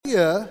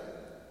idea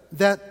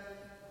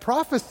that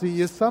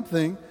prophecy is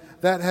something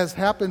that has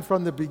happened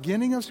from the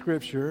beginning of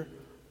Scripture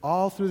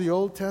all through the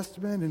Old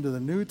Testament into the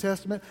New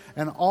Testament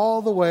and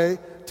all the way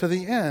to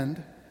the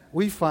end,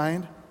 we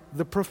find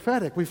the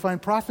prophetic, we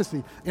find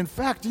prophecy. In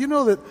fact, do you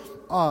know that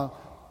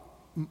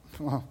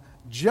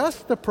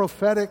just the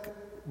prophetic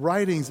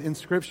writings in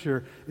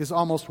Scripture is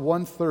almost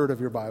 1/3 of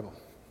your Bible?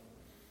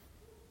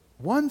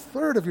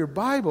 1/3 of your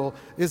Bible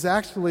is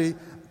actually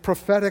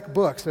prophetic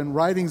books and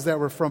writings that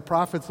were from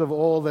prophets of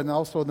old and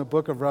also in the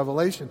book of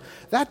Revelation.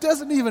 That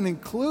doesn't even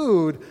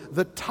include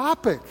the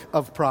topic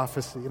of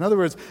prophecy. In other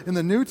words, in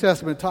the New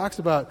Testament, it talks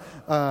about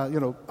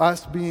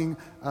us being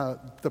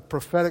the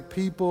prophetic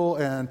people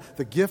and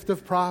the gift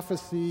of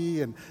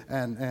prophecy and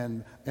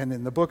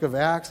in the book of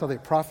Acts, how they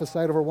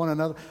prophesied over one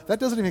another. That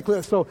doesn't even include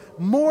it. So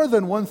more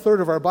than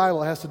 1/3 of our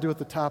Bible has to do with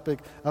the topic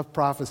of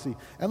prophecy.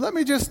 And let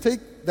me just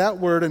take that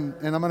word and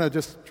I'm going to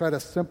just try to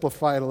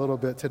simplify it a little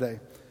bit today.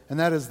 And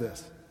that is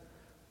this.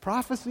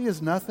 Prophecy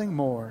is nothing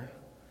more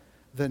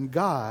than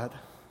God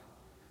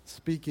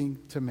speaking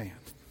to man.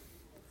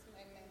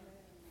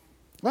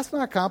 Let's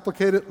not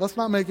complicate it. Let's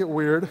not make it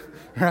weird,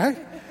 right?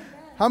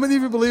 How many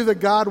of you believe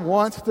that God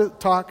wants to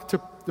talk to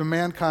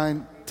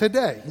mankind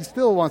today? He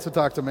still wants to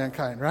talk to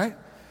mankind, right?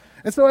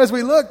 And so as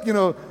we look,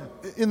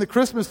 in the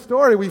Christmas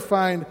story, we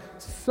find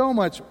so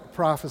much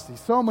prophecy,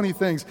 so many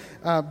things.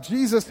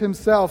 Jesus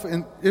himself,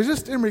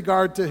 just in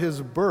regard to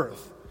his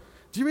birth.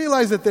 Do you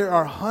realize that there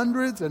are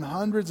hundreds and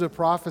hundreds of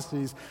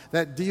prophecies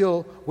that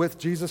deal with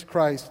Jesus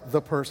Christ,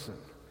 the person?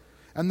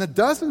 And the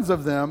dozens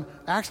of them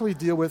actually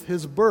deal with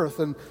his birth.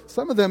 And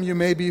some of them you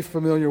may be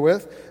familiar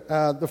with.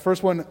 The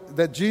first one,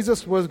 that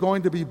Jesus was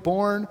going to be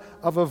born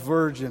of a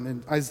virgin.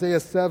 In Isaiah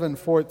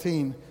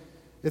 7:14,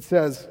 it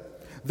says,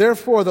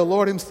 "Therefore the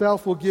Lord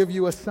himself will give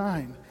you a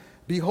sign.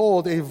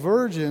 Behold, a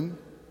virgin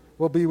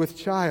will be with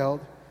child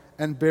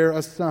and bear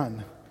a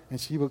son, and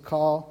she will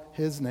call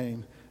his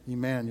name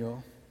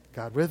Emmanuel,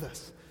 God with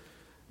us."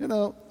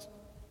 The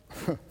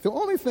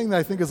only thing that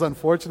I think is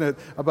unfortunate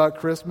about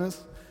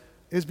Christmas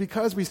is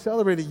because we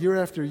celebrate it year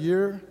after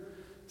year,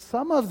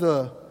 some of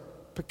the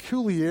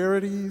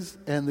peculiarities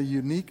and the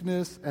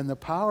uniqueness and the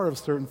power of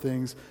certain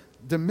things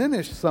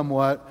diminish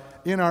somewhat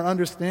in our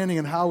understanding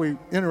and how we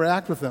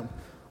interact with them.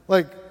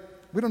 Like,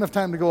 we don't have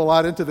time to go a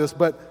lot into this,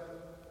 but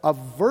a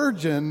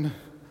virgin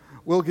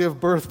will give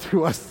birth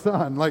to a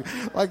son. Like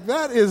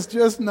that is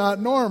just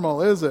not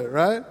normal, is it,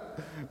 right?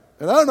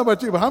 And I don't know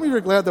about you, but how many of you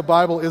are glad the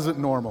Bible isn't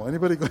normal?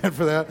 Anybody glad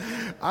for that?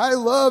 I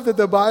love that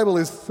the Bible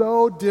is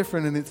so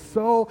different and it's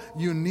so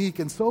unique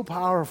and so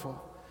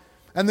powerful.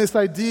 And this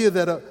idea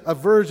that a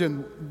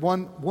virgin,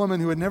 one woman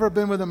who had never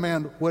been with a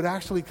man, would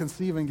actually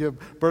conceive and give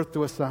birth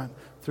to a son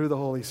through the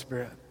Holy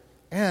Spirit.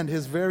 And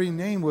his very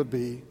name would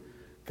be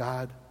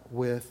God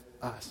with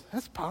us.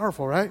 That's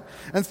powerful, right?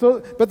 And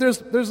so, but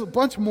there's a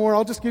bunch more.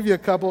 I'll just give you a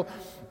couple.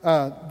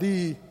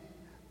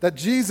 That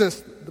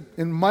Jesus,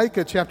 in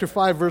Micah chapter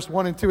 5, verse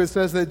 1 and 2, it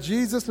says that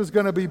Jesus is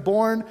going to be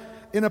born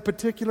in a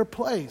particular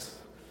place.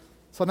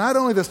 So not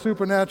only the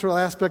supernatural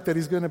aspect that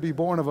he's going to be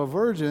born of a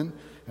virgin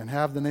and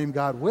have the name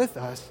God with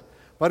us,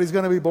 but he's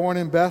going to be born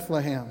in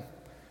Bethlehem.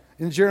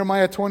 In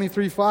Jeremiah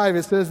 23:5,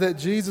 it says that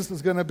Jesus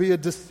is going to be a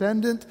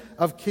descendant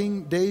of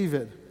King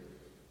David.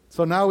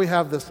 So now we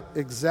have this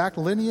exact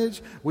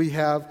lineage. We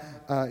have,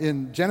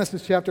 in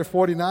Genesis chapter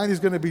 49, he's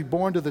going to be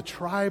born to the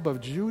tribe of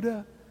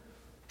Judah.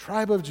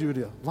 Tribe of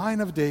Judah,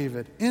 line of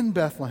David, in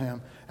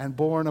Bethlehem, and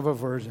born of a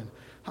virgin.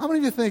 How many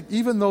of you think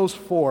even those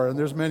four, and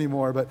there's many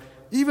more, but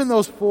even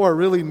those four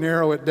really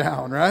narrow it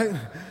down, right? I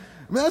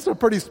mean, that's a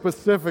pretty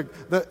specific,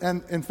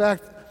 and in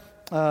fact,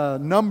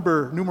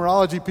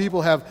 numerology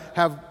people have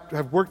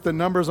worked the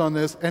numbers on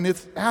this, and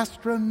it's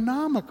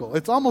astronomical.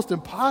 It's almost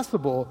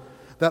impossible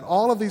that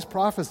all of these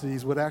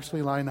prophecies would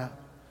actually line up.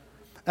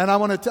 And I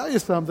want to tell you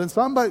something.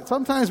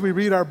 Sometimes we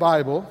read our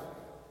Bible,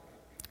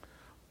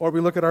 or we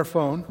look at our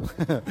phone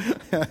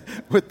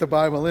with the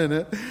Bible in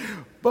it.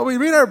 But we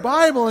read our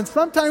Bible, and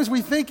sometimes we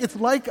think it's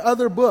like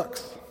other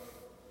books.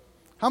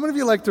 How many of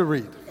you like to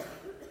read?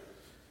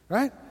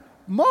 Right?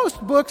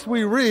 Most books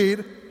we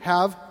read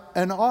have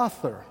an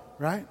author,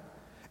 right?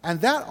 And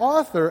that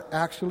author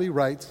actually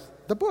writes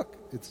the book.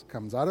 It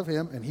comes out of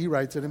him, and he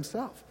writes it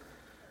himself.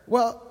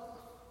 Well,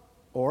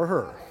 or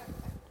her.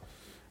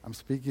 I'm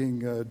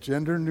speaking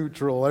gender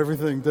neutral,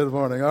 everything this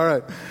morning. All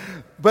right.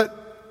 But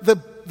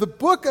the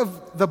book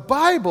of the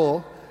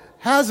Bible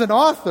has an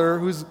author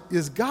who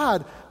is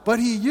God, but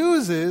he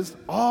uses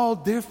all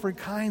different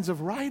kinds of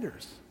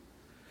writers.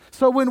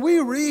 So when we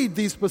read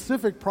these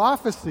specific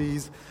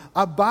prophecies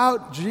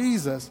about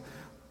Jesus,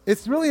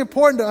 it's really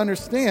important to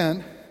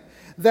understand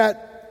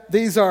that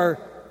these are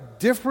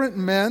different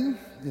men,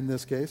 in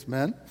this case,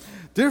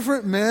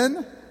 different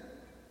men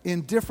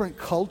in different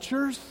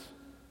cultures,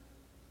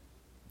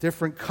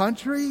 different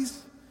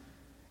countries,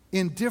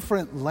 in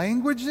different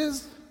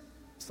languages,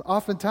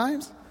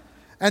 oftentimes,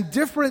 and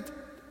different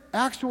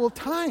actual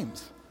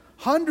times,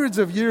 hundreds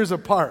of years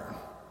apart,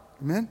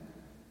 amen,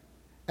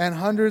 and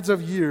hundreds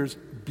of years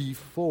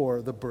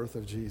before the birth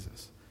of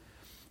Jesus.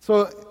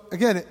 So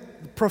again,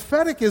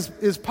 prophetic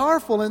is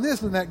powerful in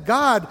this, in that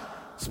God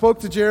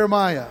spoke to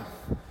Jeremiah.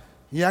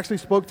 He actually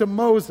spoke to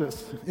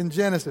Moses in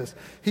Genesis.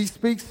 He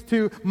speaks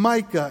to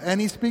Micah,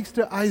 and he speaks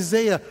to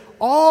Isaiah,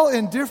 all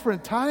in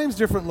different times,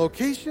 different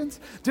locations,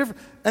 different.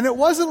 And it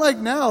wasn't like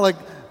now, like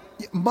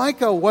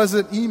Micah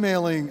wasn't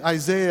emailing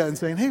Isaiah and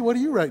saying, "Hey, what are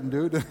you writing,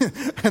 dude?"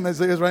 And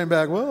Isaiah's writing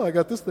back, "Well, I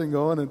got this thing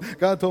going, and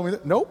God told me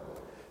that." Nope.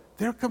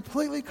 They're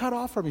completely cut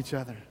off from each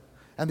other.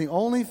 And the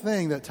only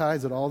thing that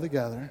ties it all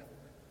together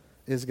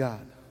is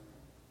God.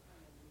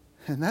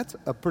 And that's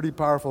a pretty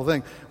powerful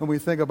thing when we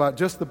think about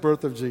just the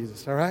birth of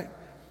Jesus, all right?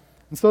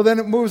 And so then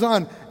it moves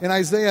on in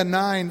Isaiah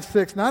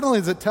 9:6. Not only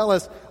does it tell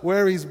us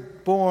where he's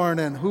born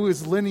and who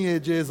his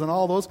lineage is and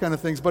all those kind of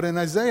things, but in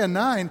Isaiah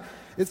 9,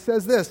 it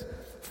says this,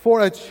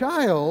 "For a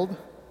child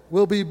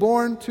will be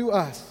born to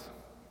us.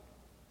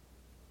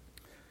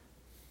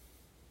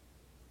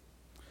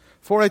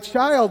 For a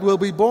child will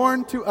be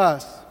born to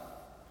us.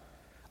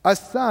 A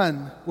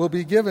son will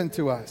be given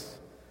to us,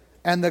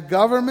 and the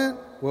government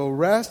will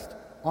rest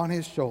on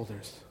his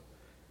shoulders,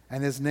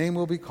 and his name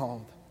will be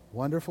called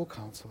Wonderful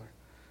Counselor,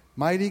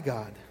 Mighty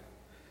God,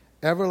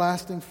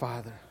 Everlasting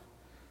Father,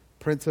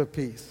 Prince of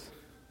Peace."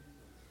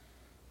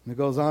 And it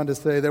goes on to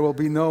say, "There will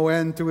be no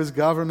end to his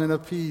government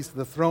of peace,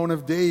 the throne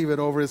of David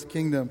over his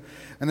kingdom,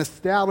 and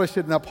establish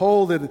it and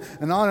uphold it,"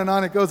 and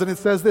on it goes. And it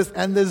says this,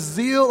 "And the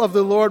zeal of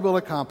the Lord will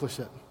accomplish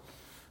it."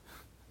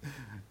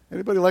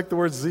 Anybody like the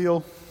word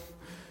zeal?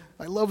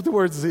 I love the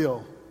word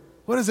zeal.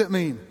 What does it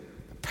mean?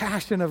 The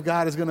passion of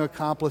God is going to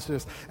accomplish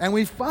this. And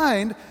we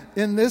find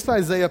in this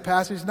Isaiah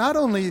passage, not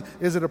only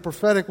is it a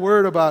prophetic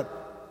word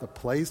about the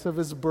place of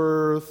his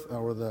birth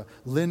or the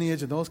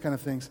lineage and those kind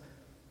of things,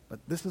 but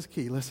this is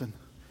key. Listen.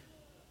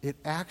 It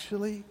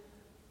actually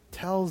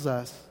tells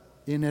us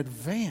in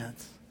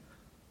advance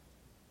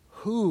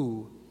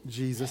who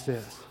Jesus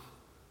is.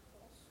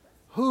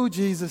 Who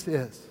Jesus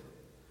is.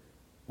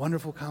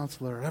 Wonderful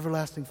Counselor,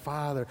 Everlasting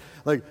Father.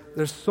 Like,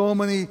 there's so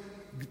many.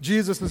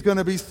 Jesus is going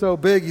to be so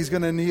big, he's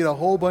going to need a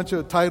whole bunch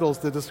of titles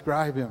to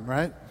describe him,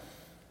 right?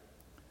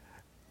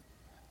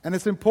 And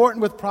it's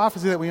important with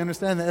prophecy that we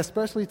understand that,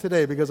 especially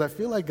today, because I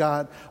feel like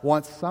God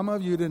wants some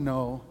of you to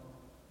know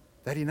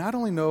that he not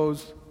only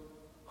knows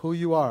who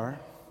you are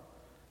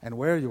and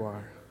where you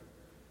are,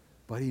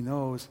 but he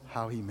knows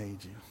how he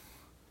made you.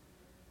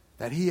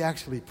 That he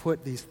actually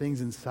put these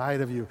things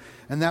inside of you.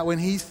 And that when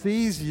he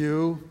sees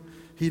you,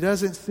 he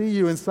doesn't see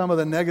you in some of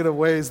the negative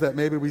ways that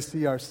maybe we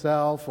see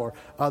ourselves or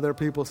other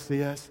people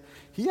see us.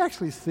 He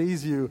actually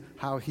sees you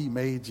how he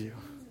made you.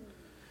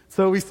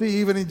 So we see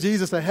even in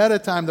Jesus ahead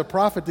of time, the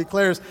prophet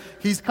declares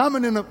he's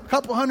coming in a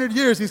couple hundred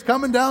years. He's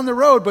coming down the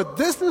road, but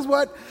this is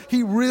what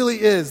he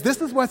really is.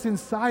 This is what's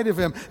inside of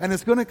him, and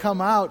it's going to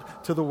come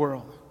out to the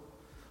world.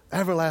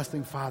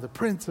 Everlasting Father,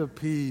 Prince of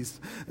Peace,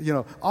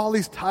 all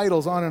these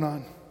titles on and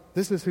on.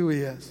 This is who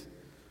he is.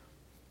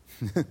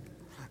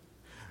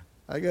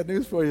 I got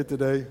news for you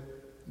today.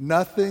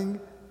 Nothing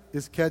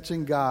is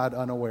catching God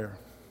unaware.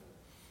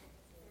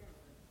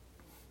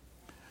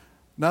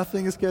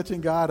 Nothing is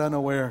catching God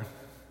unaware.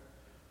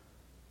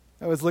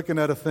 I was looking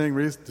at a thing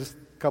just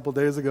a couple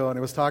days ago, and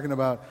it was talking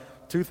about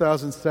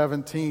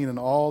 2017 and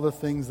all the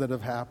things that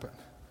have happened.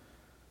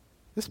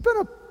 It's been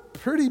a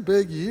pretty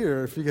big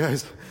year if you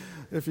guys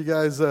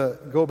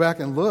go back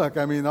and look.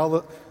 I mean,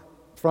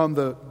 from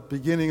the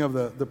beginning of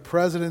the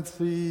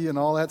presidency and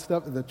all that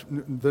stuff,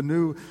 the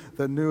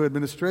new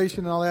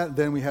administration and all that.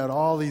 Then we had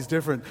all these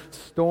different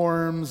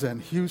storms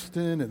and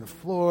Houston and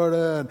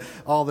Florida and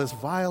all this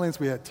violence.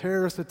 We had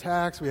terrorist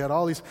attacks. We had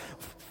all these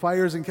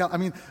fires in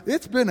California. I mean,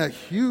 it's been a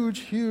huge,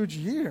 huge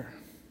year.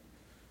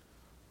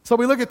 So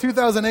we look at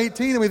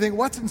 2018 and we think,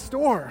 what's in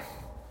store?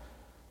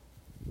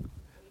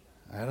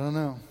 I don't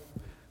know.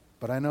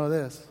 But I know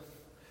this.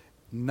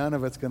 None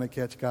of it's going to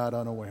catch God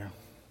unaware.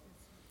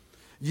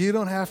 You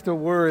don't have to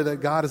worry that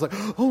God is like,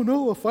 "Oh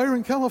no, a fire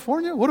in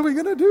California? What are we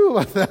going to do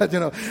about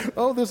that?"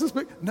 Oh, this is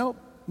big. No,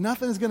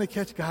 nothing's going to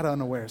catch God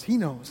unawares. He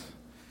knows.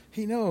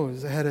 He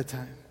knows ahead of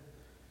time.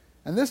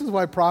 And this is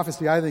why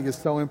prophecy, I think, is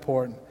so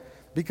important.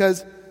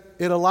 Because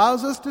it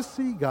allows us to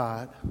see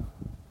God.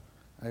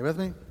 Are you with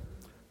me?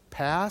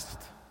 Past,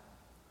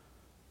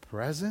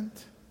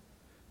 present,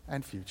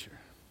 and future.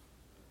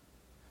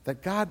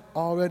 That God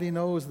already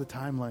knows the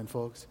timeline,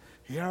 folks.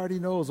 He already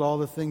knows all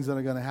the things that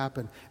are going to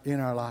happen in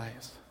our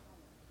lives.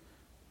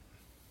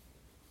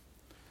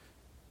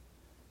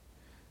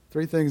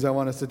 3 things I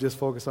want us to just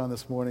focus on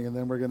this morning, and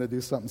then we're going to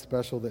do something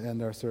special to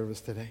end our service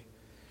today.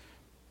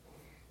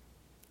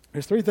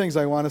 There's 3 things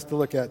I want us to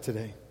look at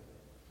today.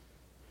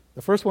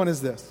 The first one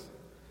is this: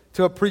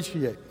 to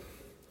appreciate.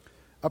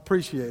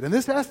 Appreciate. And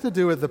this has to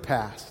do with the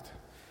past.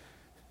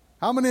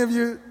 How many of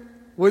you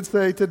would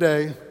say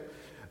today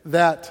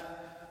that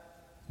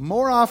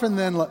more often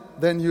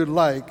than you'd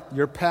like,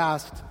 your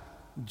past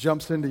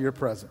jumps into your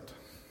present?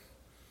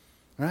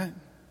 Right?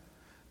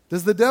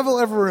 Does the devil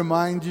ever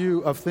remind you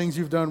of things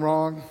you've done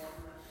wrong?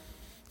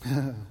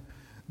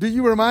 Do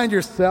you remind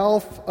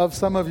yourself of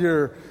some of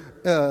your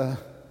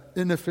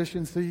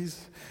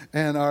inefficiencies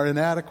and our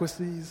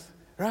inadequacies?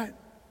 Right?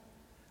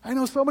 I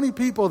know so many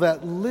people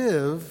that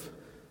live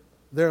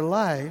their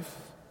life,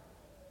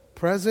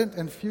 present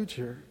and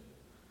future,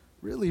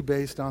 really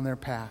based on their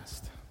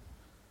past.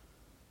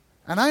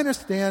 And I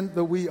understand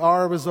that we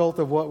are a result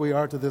of what we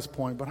are to this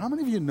point, but how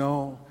many of you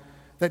know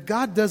that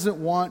God doesn't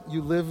want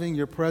you living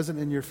your present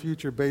and your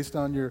future based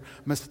on your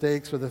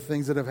mistakes or the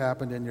things that have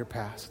happened in your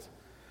past?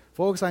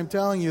 Folks, I'm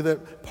telling you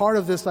that part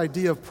of this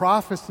idea of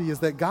prophecy is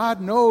that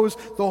God knows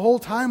the whole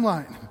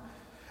timeline.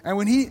 And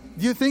do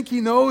you think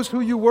He knows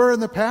who you were in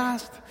the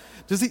past?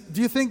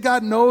 Do you think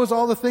God knows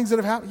all the things that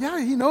have happened? Yeah,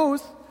 He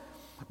knows.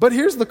 But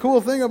here's the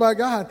cool thing about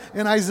God.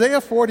 In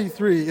Isaiah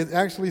 43, it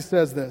actually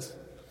says this.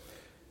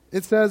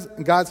 It says,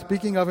 God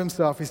speaking of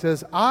Himself, He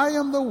says, I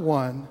am the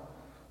one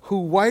who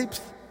wipes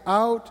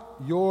out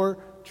your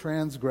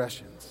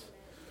transgressions.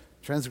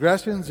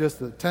 Transgressions, just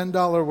the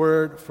 $10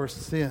 word for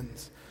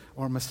sins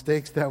or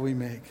mistakes that we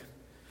make.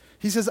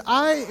 He says,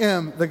 I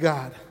am the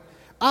God.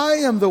 I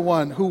am the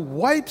one who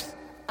wipes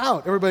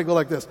out. Everybody go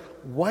like this.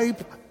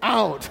 Wipe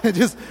out.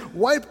 Just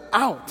wipe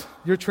out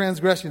your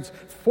transgressions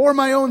for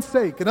my own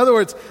sake. In other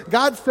words,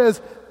 God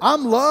says,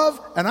 I'm love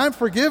and I'm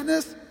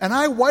forgiveness and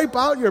I wipe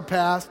out your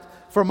past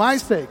for my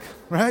sake,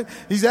 right?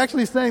 He's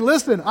actually saying,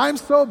 listen, I'm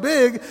so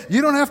big,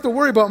 you don't have to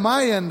worry about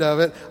my end of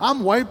it.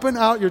 I'm wiping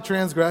out your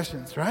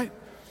transgressions, right?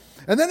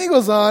 And then he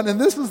goes on, and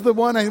this is the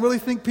one I really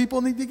think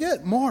people need to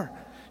get more.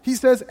 He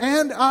says,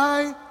 and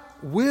I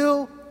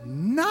will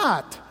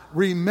not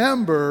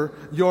remember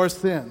your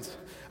sins.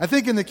 I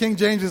think in the King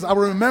James is, I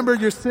will remember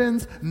your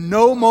sins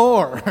no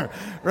more,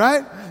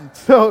 right?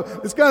 So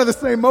it's kind of the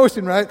same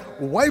motion, right?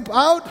 Wipe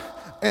out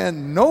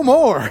and no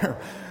more.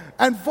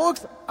 And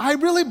folks, I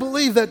really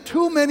believe that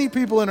too many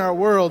people in our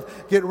world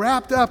get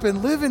wrapped up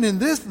in living in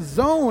this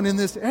zone, in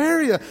this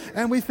area,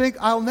 and we think,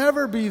 I'll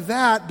never be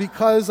that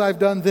because I've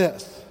done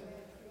this.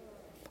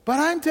 But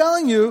I'm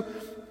telling you,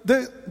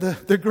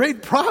 the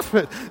great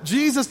prophet,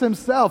 Jesus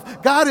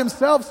Himself, God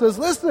Himself says,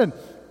 listen,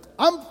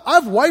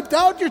 I've wiped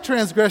out your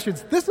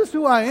transgressions. This is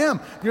who I am.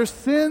 Your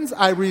sins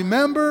I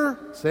remember,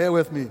 say it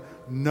with me,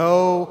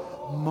 no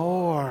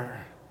more.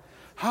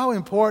 How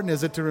important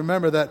is it to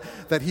remember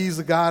that He's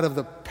the God of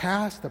the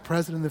past, the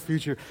present, and the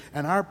future,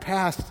 and our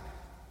past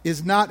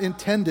is not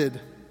intended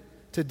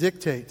to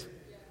dictate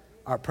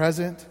our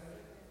present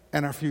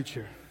and our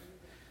future.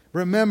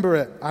 Remember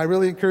it. I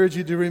really encourage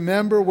you to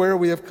remember where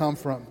we have come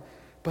from,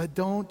 but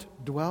don't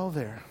dwell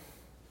there.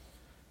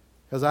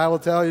 Because I will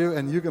tell you,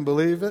 and you can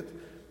believe it,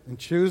 and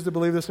choose to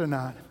believe this or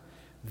not,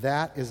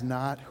 that is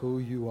not who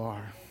you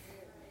are.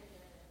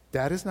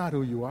 That is not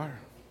who you are.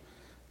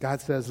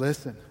 God says,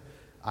 listen,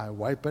 I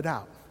wipe it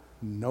out.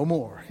 No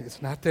more.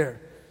 It's not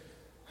there.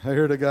 I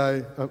heard a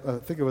guy, I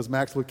think it was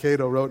Max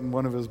Lucado, wrote in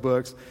one of his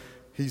books.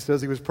 He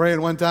says he was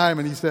praying one time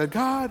and he said,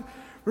 God,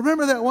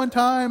 remember that one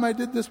time I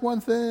did this one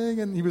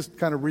thing? And he was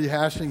kind of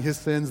rehashing his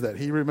sins that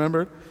he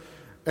remembered.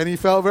 And he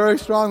felt very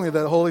strongly that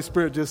the Holy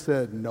Spirit just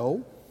said,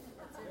 no.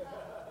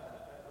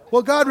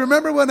 Well, God,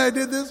 remember when I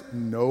did this?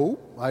 No,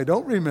 I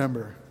don't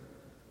remember.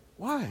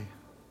 Why?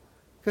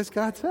 Because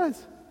God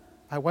says,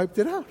 I wiped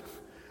it out.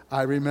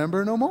 I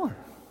remember no more.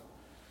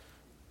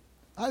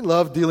 I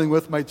love dealing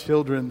with my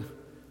children,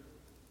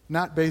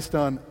 not based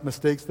on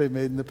mistakes they've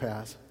made in the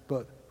past,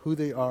 but who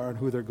they are and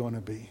who they're going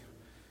to be.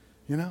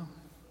 You know?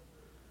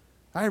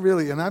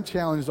 And I'm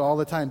challenged all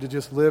the time to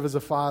just live as a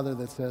father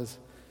that says,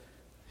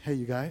 hey,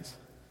 you guys,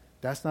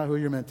 that's not who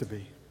you're meant to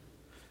be.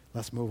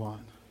 Let's move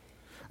on.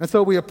 And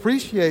so we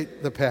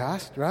appreciate the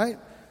past, right?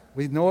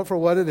 We know it for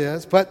what it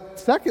is. But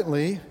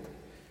secondly,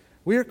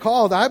 we are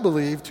called, I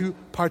believe, to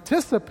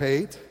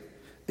participate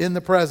in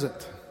the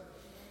present.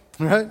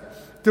 Right?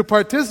 To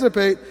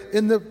participate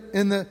in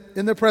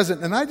the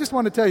present. And I just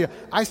want to tell you,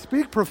 I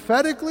speak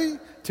prophetically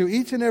to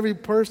each and every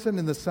person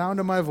in the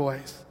sound of my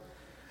voice.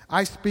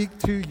 I speak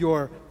to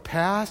your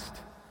past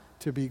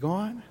to be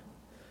gone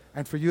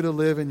and for you to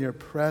live in your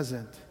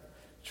present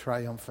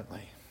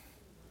triumphantly,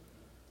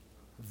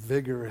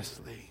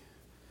 vigorously,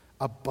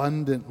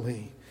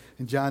 abundantly.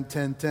 In John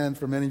 10:10,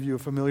 for many of you a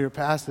familiar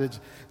passage,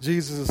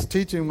 Jesus is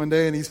teaching one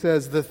day and he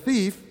says, the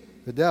thief,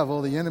 the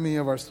devil, the enemy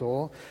of our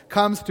soul,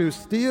 comes to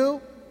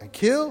steal and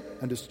kill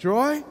and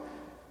destroy.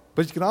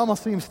 But you can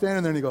almost see him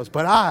standing there and he goes,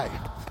 but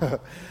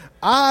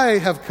I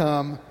have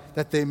come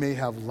that they may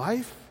have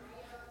life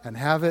and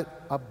have it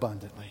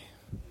abundantly.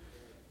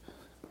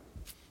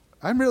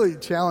 I'm really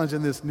challenged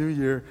in this new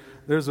year.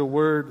 There's a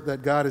word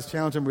that God is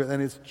challenging me with,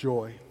 and it's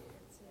joy.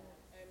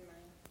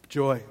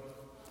 Joy.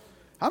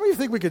 How many of you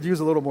think we could use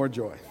a little more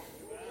joy?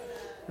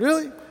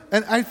 Really?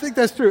 And I think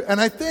that's true.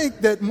 And I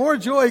think that more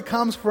joy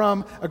comes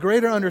from a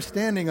greater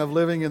understanding of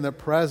living in the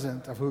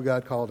present of who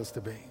God called us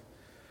to be.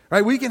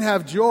 Right? We can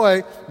have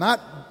joy, not,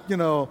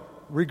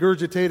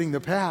 regurgitating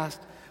the past,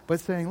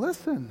 but saying,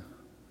 listen,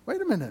 wait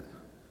a minute.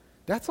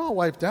 That's all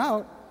wiped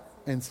out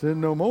and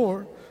sin no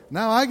more.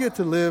 Now I get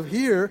to live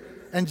here.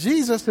 And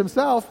Jesus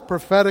himself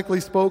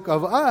prophetically spoke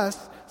of us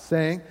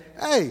saying,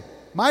 hey,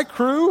 my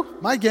crew,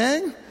 my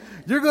gang,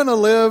 you're going to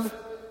live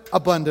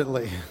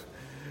abundantly.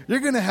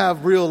 You're going to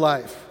have real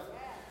life.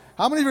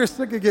 How many of you are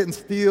sick of getting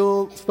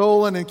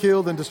stolen and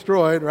killed and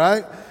destroyed,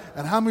 right?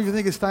 And how many of you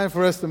think it's time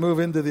for us to move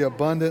into the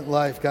abundant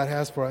life God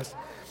has for us?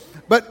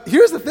 But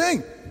here's the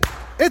thing.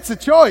 It's a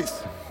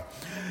choice.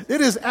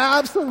 It is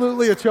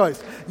absolutely a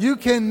choice. You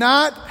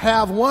cannot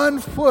have one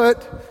foot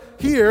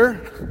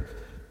here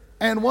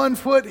and one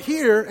foot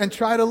here and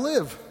try to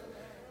live,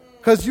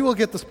 because you will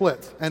get the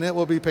split and it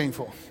will be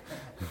painful.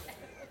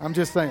 I'm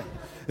just saying.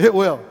 It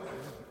will.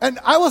 And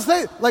I will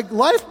say, like,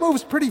 life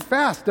moves pretty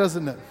fast,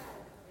 doesn't it?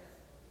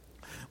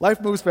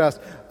 Life moves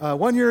fast.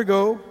 1 year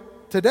ago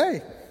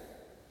today,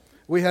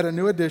 we had a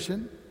new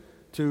addition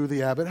to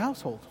the Abbott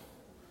household.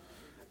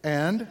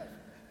 And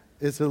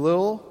it's a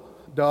little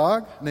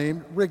dog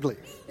named Wrigley.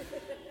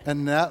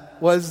 And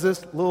that was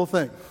this little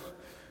thing.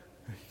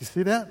 You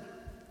see that?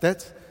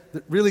 That's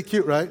really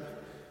cute, right?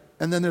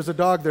 And then there's a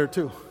dog there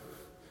too.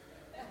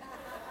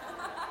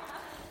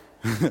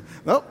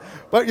 Nope.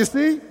 But you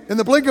see, in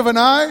the blink of an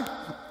eye,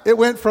 it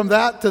went from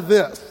that to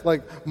this.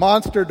 Like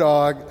monster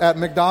dog at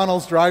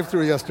McDonald's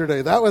drive-thru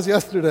yesterday. That was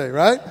yesterday,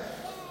 right?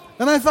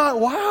 And I thought,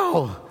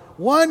 wow.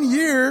 1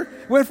 year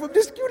went from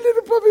this cute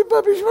little puppy,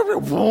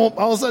 boom,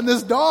 all of a sudden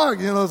this dog,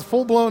 this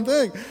full-blown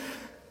thing.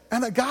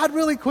 And God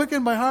really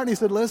quickened my heart, and he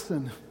said,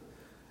 listen,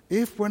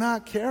 if we're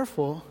not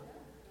careful,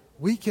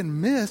 we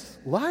can miss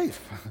life.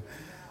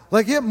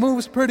 Like, it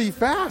moves pretty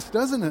fast,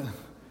 doesn't it?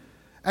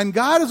 And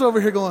God is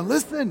over here going,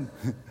 listen,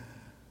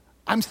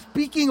 I'm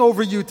speaking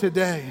over you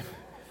today.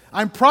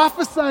 I'm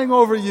prophesying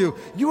over you.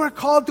 You are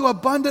called to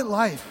abundant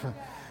life.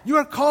 You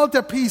are called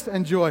to peace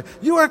and joy.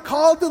 You are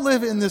called to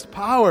live in this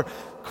power.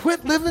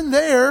 Quit living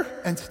there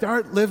and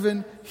start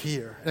living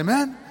here.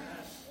 Amen?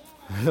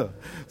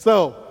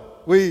 So,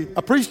 we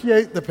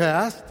appreciate the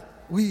past.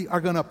 We are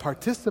going to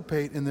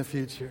participate in the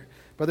future.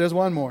 But there's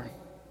one more.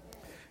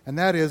 And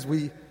that is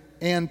we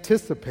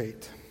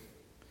anticipate.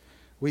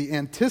 We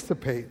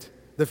anticipate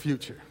the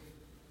future.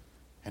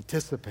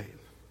 Anticipate.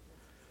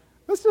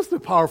 That's just a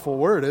powerful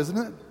word, isn't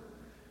it?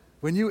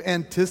 When you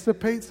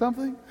anticipate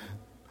something.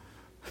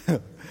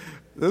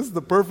 This is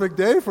the perfect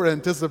day for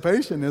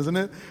anticipation, isn't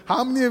it?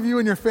 How many of you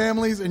and your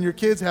families and your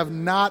kids have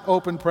not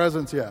opened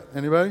presents yet?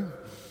 Anybody?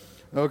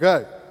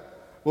 Okay.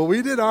 Well,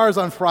 we did ours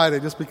on Friday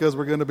just because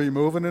we're going to be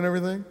moving and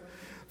everything.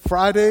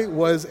 Friday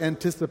was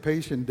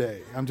anticipation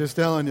day. I'm just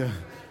telling you.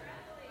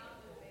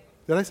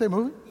 Did I say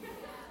moving?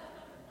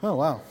 Oh,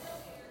 wow.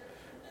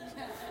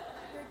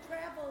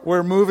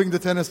 We're moving to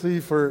Tennessee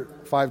for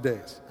 5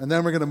 days, and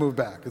then we're going to move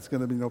back. It's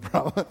going to be no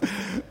problem.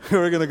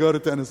 We're going to go to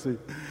Tennessee.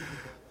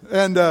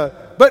 And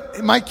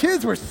but my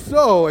kids were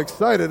so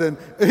excited, and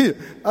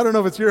I don't know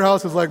if it's your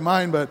house, it's like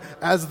mine, but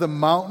as the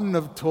mountain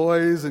of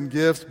toys and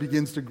gifts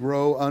begins to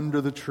grow under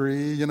the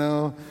tree,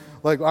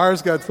 like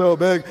ours got so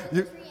big,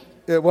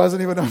 it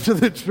wasn't even under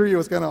the tree, it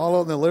was kind of all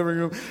out in the living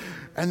room,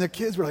 and the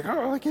kids were like,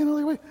 oh, I can't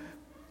really wait.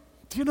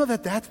 Do you know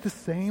that that's the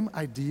same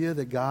idea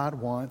that God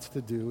wants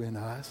to do in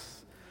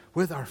us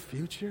with our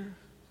future?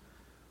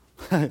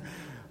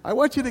 I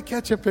want you to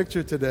catch a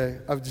picture today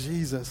of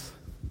Jesus,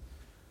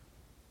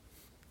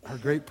 our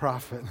great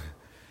prophet,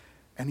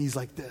 and he's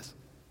like this.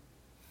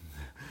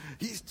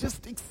 He's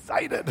just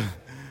excited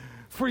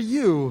for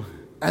you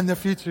and the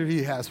future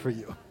he has for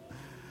you.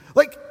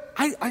 Like,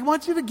 I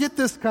want you to get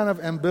this kind of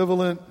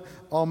ambivalent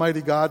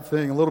Almighty God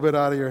thing a little bit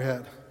out of your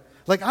head.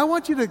 Like, I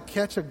want you to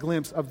catch a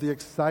glimpse of the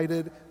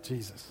excited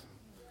Jesus.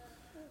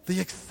 The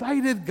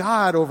excited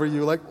God over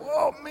you. Like,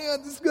 oh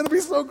man, this is going to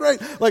be so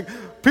great. Like,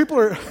 people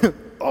are,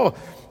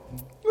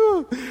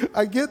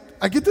 I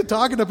get to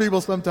talking to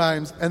people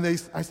sometimes, and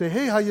I say,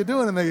 hey, how you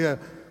doing? And they go,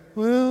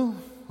 well,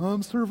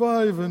 I'm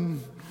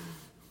surviving.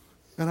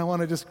 And I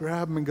want to just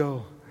grab them and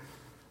go,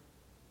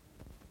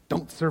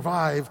 don't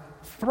survive,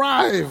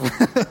 thrive.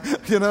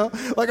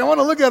 Like, I want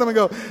to look at them and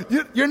go,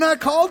 you're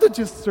not called to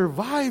just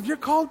survive, you're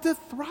called to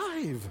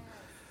thrive.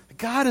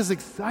 God is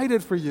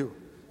excited for you.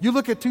 You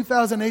look at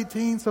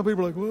 2018, some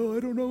people are like, well, I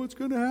don't know what's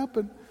going to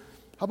happen.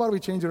 How about we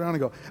change it around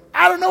and go,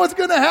 I don't know what's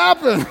going to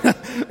happen.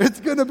 It's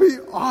going to be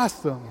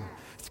awesome.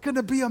 It's going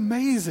to be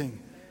amazing.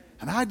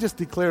 And I just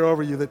declare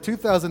over you that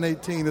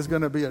 2018 is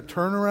going to be a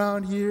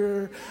turnaround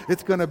year.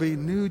 It's going to be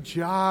new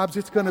jobs.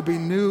 It's going to be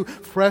new,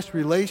 fresh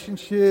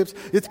relationships.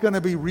 It's going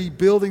to be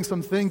rebuilding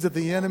some things that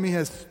the enemy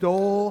has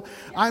stole.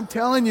 I'm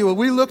telling you, when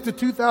we look to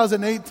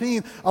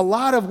 2018, a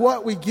lot of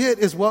what we get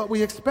is what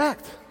we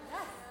expect.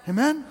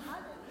 Amen?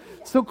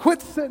 So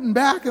quit sitting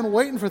back and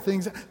waiting for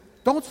things.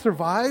 Don't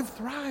survive,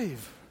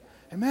 thrive.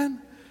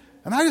 Amen?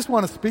 And I just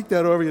want to speak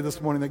that over you this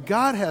morning, that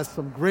God has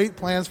some great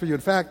plans for you. In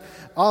fact,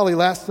 Ollie,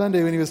 last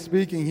Sunday when he was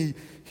speaking,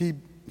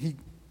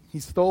 he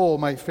stole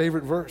my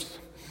favorite verse.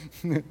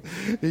 He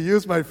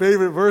used my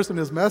favorite verse in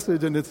his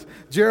message, and it's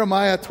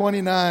Jeremiah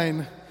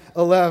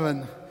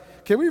 29:11.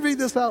 Can we read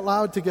this out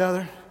loud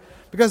together?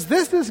 Because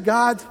this is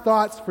God's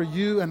thoughts for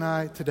you and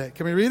I today.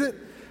 Can we read it?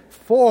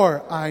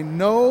 For I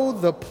know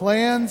the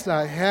plans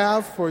I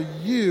have for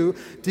you,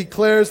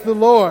 declares the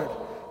Lord.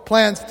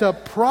 Plans to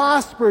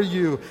prosper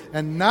you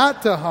and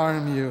not to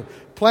harm you.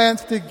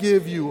 Plans to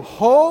give you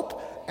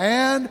hope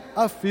and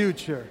a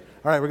future.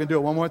 All right, we're going to do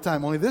it one more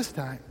time. Only this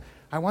time,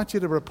 I want you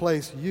to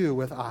replace you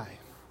with I.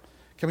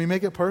 Can we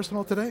make it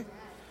personal today?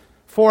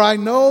 For I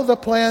know the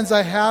plans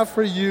I have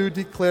for you,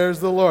 declares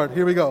the Lord.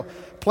 Here we go.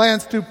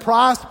 Plans to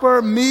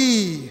prosper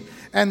me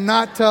and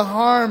not to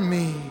harm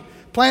me.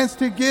 Plans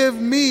to give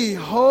me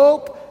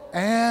hope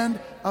and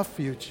a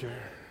future.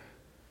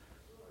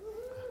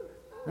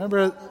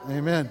 Remember,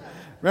 amen.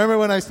 Remember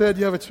when I said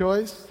you have a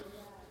choice?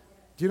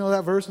 Do you know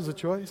that verse is a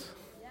choice?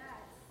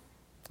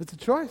 It's a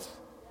choice.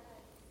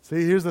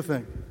 See, here's the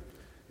thing.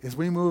 As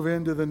we move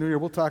into the new year,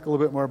 we'll talk a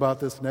little bit more about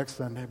this next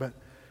Sunday, but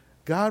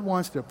God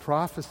wants to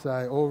prophesy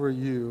over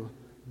you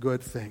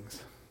good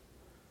things.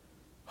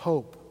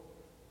 Hope,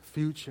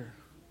 future.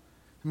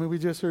 I mean, we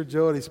just heard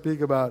Jody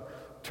speak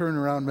about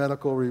turnaround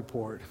medical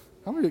report.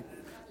 How many?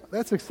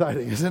 That's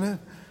exciting, isn't it?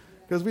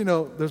 Because we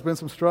know there's been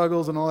some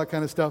struggles and all that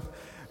kind of stuff.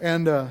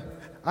 And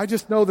I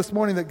just know this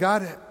morning that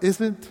God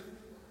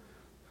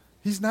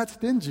He's not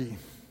stingy.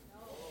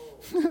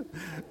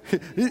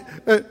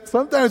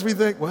 Sometimes we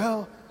think,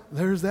 well,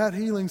 there's that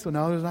healing, so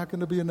now there's not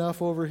going to be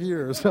enough over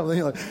here or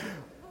something like.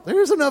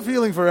 There's enough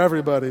healing for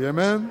everybody,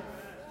 amen?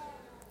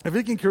 If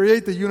He can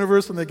create the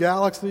universe and the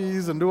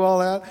galaxies and do all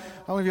that,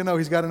 how many of you know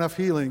He's got enough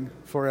healing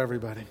for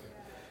everybody?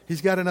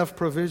 He's got enough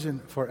provision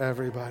for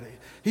everybody.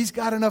 He's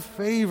got enough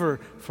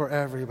favor for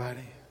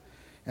everybody.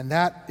 And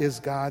that is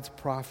God's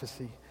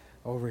prophecy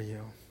over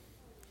you.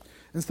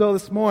 And so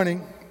this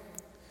morning,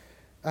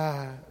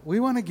 we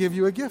want to give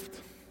you a gift.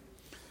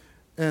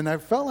 And I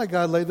felt like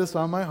God laid this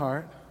on my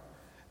heart.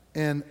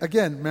 And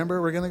again,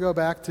 remember, we're going to go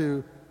back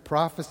to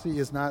prophecy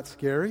is not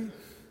scary.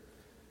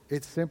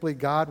 It's simply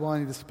God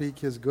wanting to speak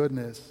His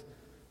goodness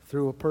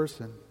through a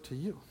person to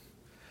you.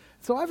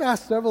 So I've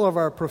asked several of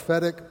our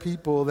prophetic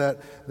people that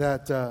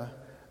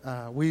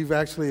we've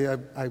actually,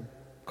 I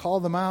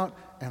called them out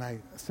and I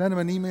sent them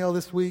an email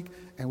this week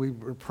and we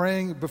were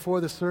praying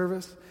before the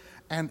service.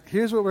 And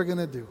here's what we're going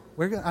to do.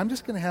 I'm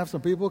just going to have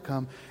some people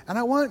come and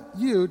I want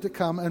you to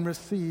come and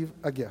receive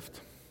a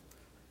gift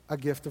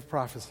of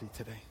prophecy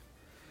today.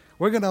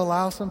 We're going to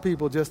allow some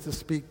people just to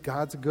speak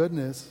God's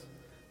goodness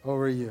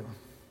over you.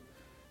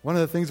 One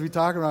of the things we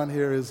talk around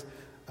here is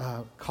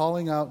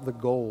calling out the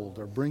gold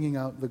or bringing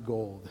out the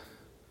gold.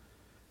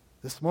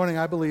 This morning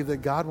I believe that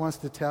God wants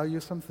to tell you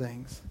some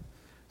things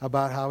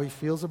about how He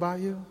feels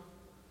about you,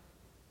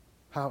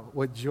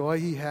 what joy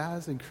He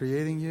has in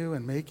creating you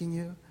and making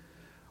you,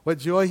 what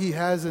joy He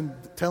has in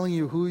telling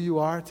you who you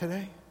are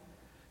today.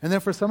 And then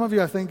for some of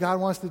you, I think God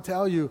wants to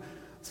tell you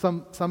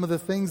some of the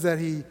things that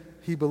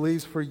He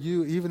believes for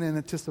you, even in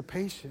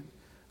anticipation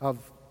of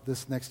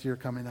this next year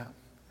coming up.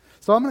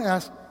 So I'm going to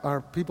ask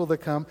our people to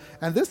come,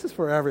 and this is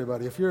for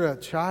everybody. If you're a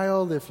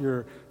child, if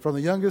you're from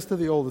the youngest to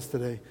the oldest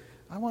today,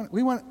 I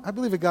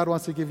believe that God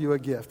wants to give you a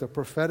gift, a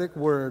prophetic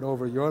word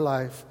over your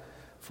life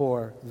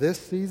for this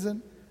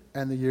season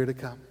and the year to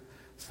come.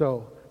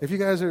 So if you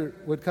guys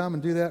would come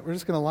and do that, we're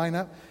just going to line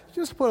up.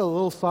 Just put a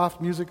little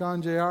soft music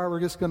on, JR. We're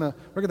going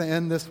to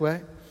end this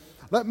way.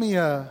 Let me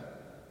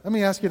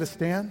ask you to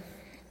stand.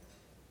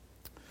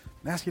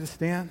 Ask you to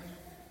stand.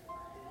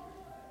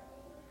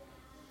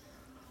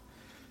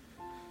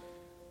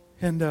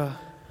 And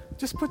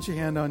just put your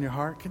hand on your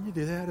heart. Can you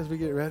do that as we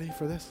get ready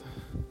for this?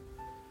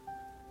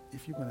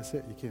 If you want to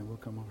sit, you can. We'll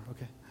come over.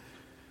 Okay.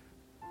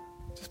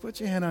 Just put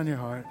your hand on your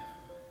heart.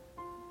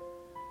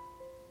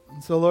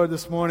 And so, Lord,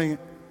 this morning,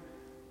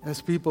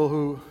 as people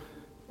who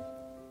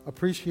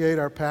appreciate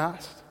our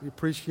past, we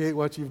appreciate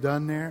what You've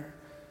done there,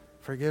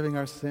 forgiving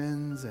our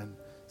sins and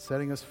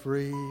setting us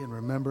free and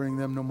remembering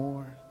them no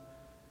more.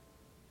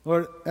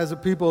 Lord, as a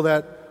people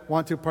that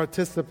want to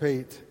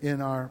participate in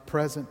our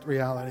present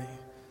reality,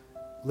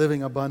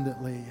 living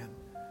abundantly and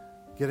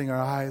getting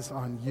our eyes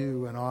on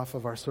You and off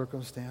of our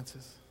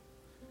circumstances.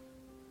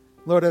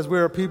 Lord, as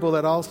we're a people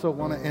that also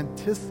want to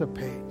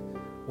anticipate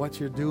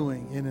what You're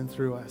doing in and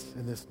through us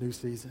in this new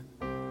season.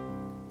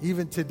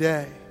 Even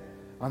today,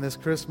 on this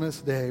Christmas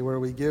day where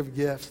we give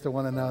gifts to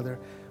one another,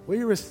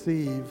 we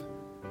receive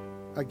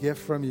a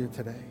gift from You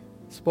today,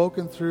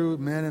 spoken through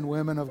men and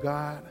women of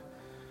God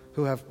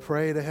who have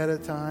prayed ahead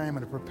of time and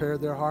have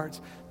prepared their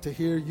hearts to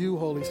hear You,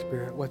 Holy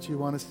Spirit, what You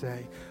want to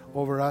say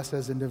over us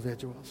as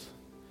individuals.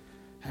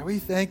 And we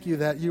thank You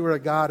that You are a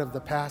God of the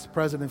past,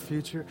 present, and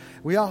future.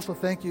 We also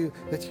thank You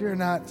that You're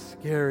not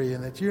scary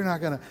and that you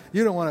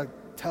don't want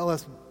to tell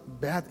us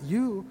bad.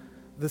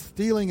 The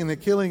stealing and the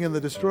killing and the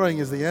destroying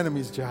is the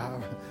enemy's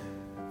job.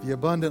 The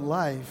abundant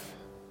life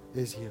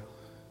is You.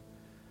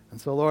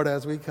 And so, Lord,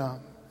 as we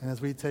come and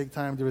as we take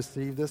time to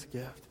receive this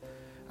gift,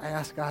 I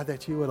ask, God,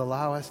 that You would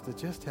allow us to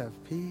just have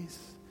peace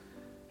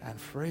and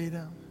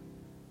freedom.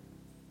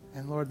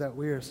 And, Lord, that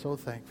we are so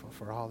thankful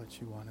for all that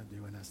You want to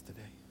do in us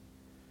today.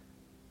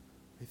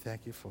 We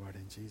thank You for it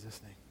in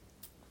Jesus'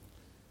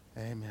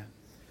 name. Amen.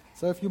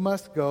 So if you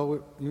must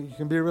go, you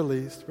can be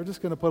released. We're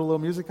just going to put a little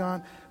music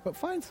on. But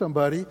find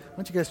somebody. Why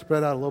don't you guys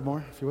spread out a little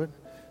more, if you would?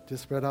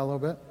 Just spread out a little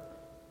bit.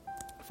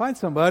 Find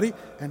somebody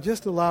and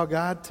just allow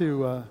God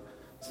to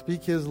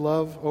speak His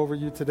love over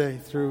you today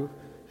through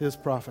His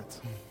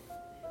prophets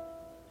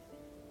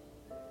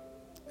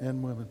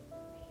and women.